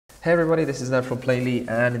Hey everybody, this is Nat from Plainly,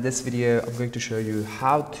 and in this video I'm going to show you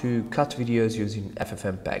how to cut videos using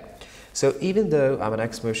FFmpeg. So even though I'm an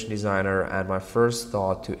ex-motion designer and my first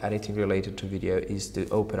thought to anything related to video is to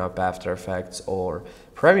open up After Effects or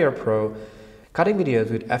Premiere Pro, cutting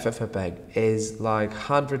videos with FFmpeg is like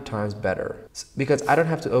 100 times better because I don't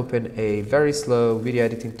have to open a very slow video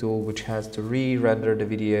editing tool which has to re-render the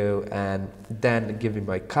video and then give me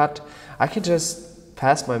my cut. I can just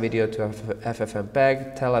pass my video to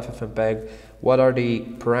FFmpeg, tell FFmpeg what are the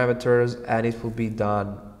parameters, and it will be done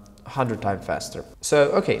 100 times faster. So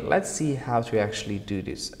okay, let's see how to actually do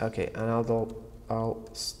this. Okay, and I'll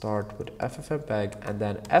start with FFmpeg and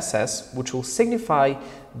then SS, which will signify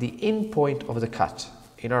the in point of the cut.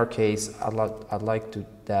 In our case, I'd like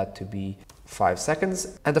that to be 5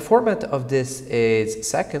 seconds, and the format of this is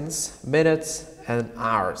seconds, minutes, and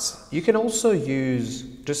hours. You can also use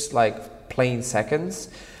just like plain seconds,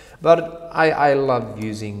 but I love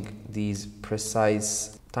using these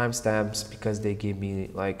precise timestamps because they give me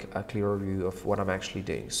like a clearer view of what I'm actually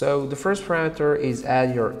doing. So the first parameter is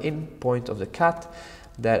add your in point of the cut,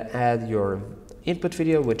 then add your input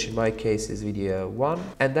video, which in my case is video 1,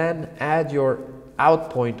 and then add your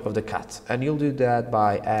out point of the cut, and you'll do that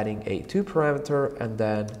by adding a to parameter and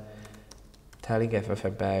then telling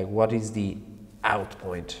FFmpeg what is the out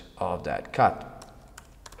point of that cut.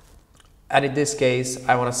 And in this case,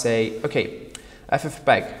 I want to say, okay,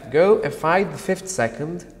 FFmpeg, go and find the 5th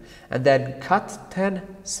second and then cut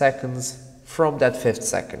 10 seconds from that 5th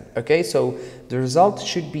second. Okay, so the result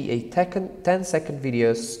should be a 10-second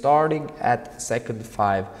video starting at second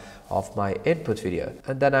 5 of my input video.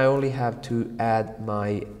 And then I only have to add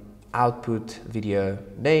my output video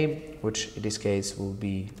name, which in this case will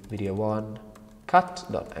be video 1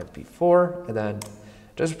 cut.mp4, and then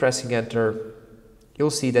just pressing enter. You'll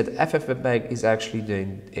see that FFmpeg is actually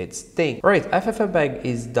doing its thing. Alright, FFmpeg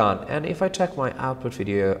is done, and if I check my output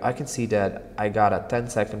video, I can see that I got a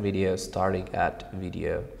 10-second video starting at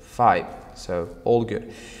video 5, so all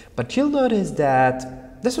good. But you'll notice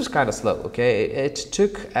that this was kind of slow, okay? It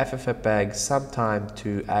took FFmpeg some time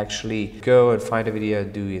to actually go and find a video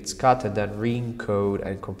and do its cut and then re-encode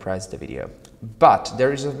and compress the video. But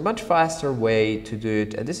there is a much faster way to do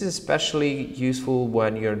it, and this is especially useful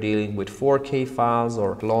when you're dealing with 4K files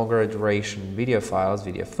or longer duration video files,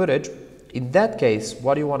 video footage. In that case,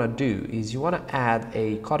 what you want to do is you want to add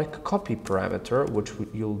a codec copy parameter, which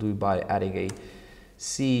you'll do by adding a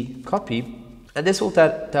C copy, and this will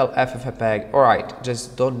tell FFmpeg, alright,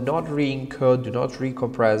 just do not re-encode, do not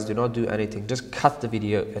recompress, do not do anything, just cut the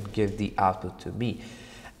video and give the output to me.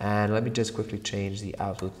 And let me just quickly change the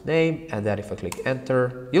output name, and then if I click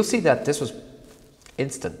enter, you'll see that this was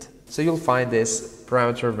instant. So you'll find this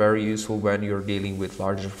parameter very useful when you're dealing with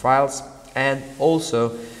larger files, and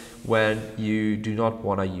also when you do not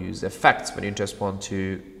want to use effects, when you just want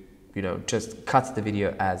to, just cut the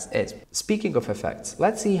video as is. Speaking of effects,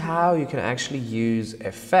 let's see how you can actually use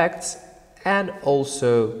effects and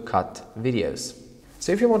also cut videos.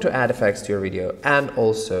 So if you want to add effects to your video and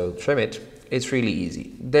also trim it, it's really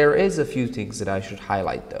easy. There is a few things that I should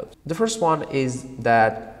highlight though. The first one is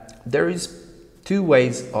that there is 2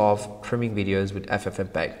 ways of trimming videos with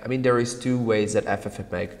FFmpeg. I mean, there is 2 ways that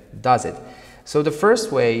FFmpeg does it. So the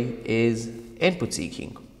first way is input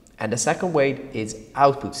seeking, and the second way is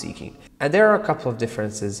output seeking. And there are a couple of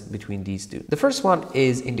differences between these 2. The first one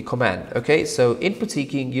is in the command, okay? So input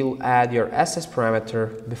seeking, you'll add your SS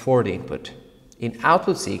parameter before the input. In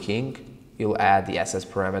output seeking, you'll add the SS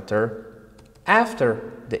parameter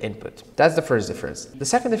after the input. That's the first difference. The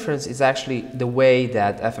second difference is actually the way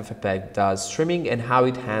that FFmpeg does trimming and how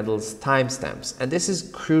it handles timestamps. And this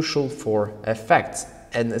is crucial for effects,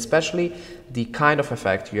 and especially the kind of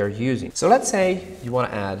effect you're using. So let's say you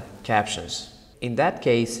want to add captions. In that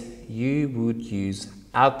case, you would use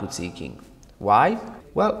output seeking. Why?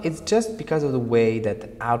 Well, it's just because of the way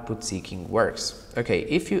that output seeking works. Okay,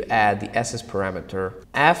 if you add the SS parameter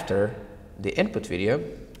after the input video,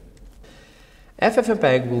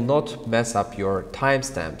 FFmpeg will not mess up your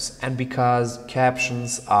timestamps, and because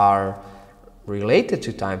captions are related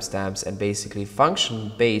to timestamps and basically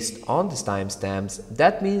function based on these timestamps,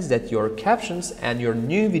 that means that your captions and your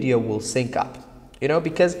new video will sync up.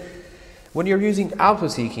 Because when you're using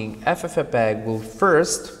output seeking, FFmpeg will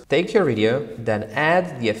first take your video, then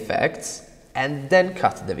add the effects, and then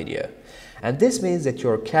cut the video. And this means that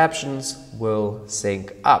your captions will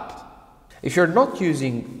sync up. If you're not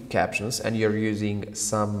using captions and you're using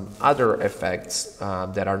some other effects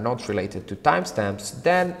that are not related to timestamps,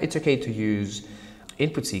 then it's okay to use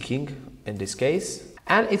input seeking in this case.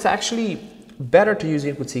 And it's actually better to use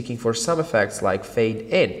input seeking for some effects like fade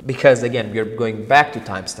in, because again, we are going back to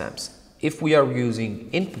timestamps. If we are using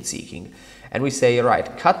input seeking and we say,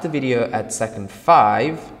 right, cut the video at second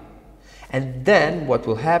 5, and then what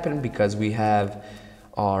will happen, because we have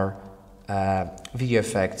our video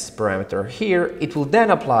effects parameter here, it will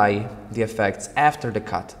then apply the effects after the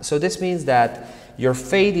cut. So this means that your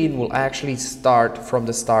fade in will actually start from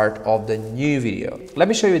the start of the new video. Let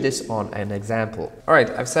me show you this on an example. All right,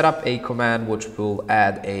 I've set up a command which will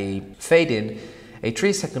add a fade in, a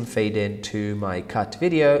 3-second fade in to my cut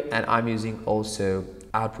video, and I'm using also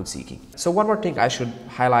output seeking. So one more thing I should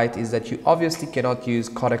highlight is that you obviously cannot use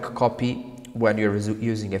codec copy when you're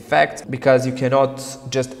using effects, because you cannot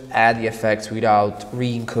just add the effects without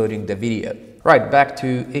re-encoding the video. Right, back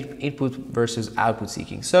to input versus output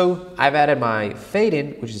seeking. So I've added my fade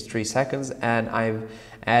in, which is 3 seconds, and I've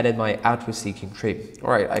added my output seeking 3.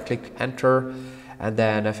 All right, I click enter, and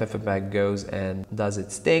then FFmpeg goes and does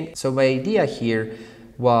its thing. So my idea here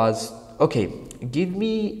was, okay, give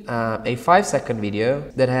me a 5-second video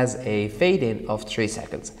that has a fade in of 3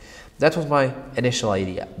 seconds. That was my initial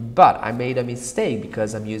idea, but I made a mistake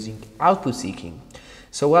because I'm using output seeking.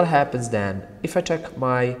 So what happens then? If I check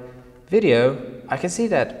my video, I can see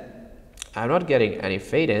that I'm not getting any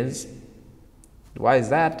fade-ins. Why is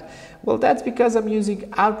that? Well, that's because I'm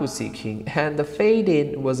using output seeking, and the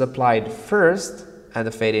fade-in was applied first, and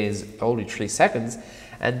the fade-in is only 3 seconds,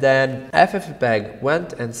 and then FFmpeg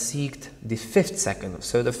went and seeked the 5th second,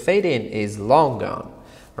 so the fade-in is long gone.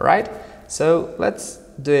 All right, so let's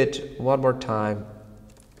do it one more time,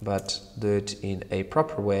 but do it in a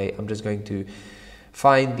proper way. I'm just going to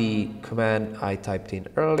find the command I typed in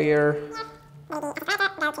earlier.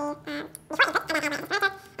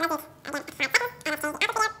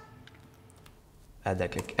 And then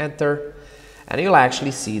click enter, and you'll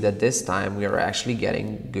actually see that this time we are actually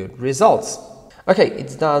getting good results. Okay,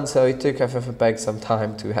 it's done. So it took FFmpeg some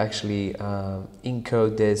time to actually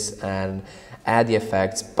encode this and add the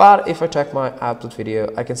effects, but if I check my output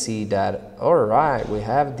video, I can see that, all right, we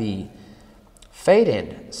have the fade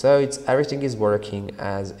in, so everything is working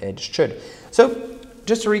as it should. So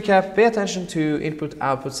just to recap, pay attention to input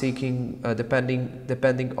output seeking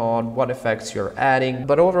depending on what effects you're adding,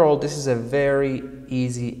 but overall this is a very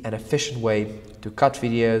easy and efficient way to cut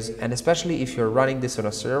videos, and especially if you're running this on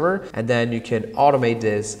a server, and then you can automate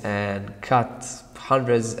this and cut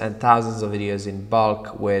hundreds and thousands of videos in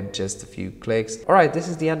bulk with just a few clicks. All right, this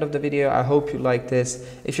is the end of the video. I hope you like this.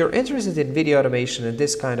 If you're interested in video automation and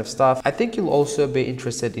this kind of stuff, I think you'll also be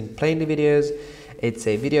interested in Plainly videos. It's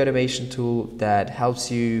a video automation tool that helps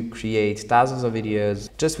you create thousands of videos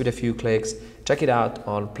just with a few clicks. Check it out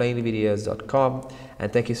on plainlyvideos.com,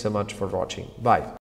 and thank you so much for watching. Bye.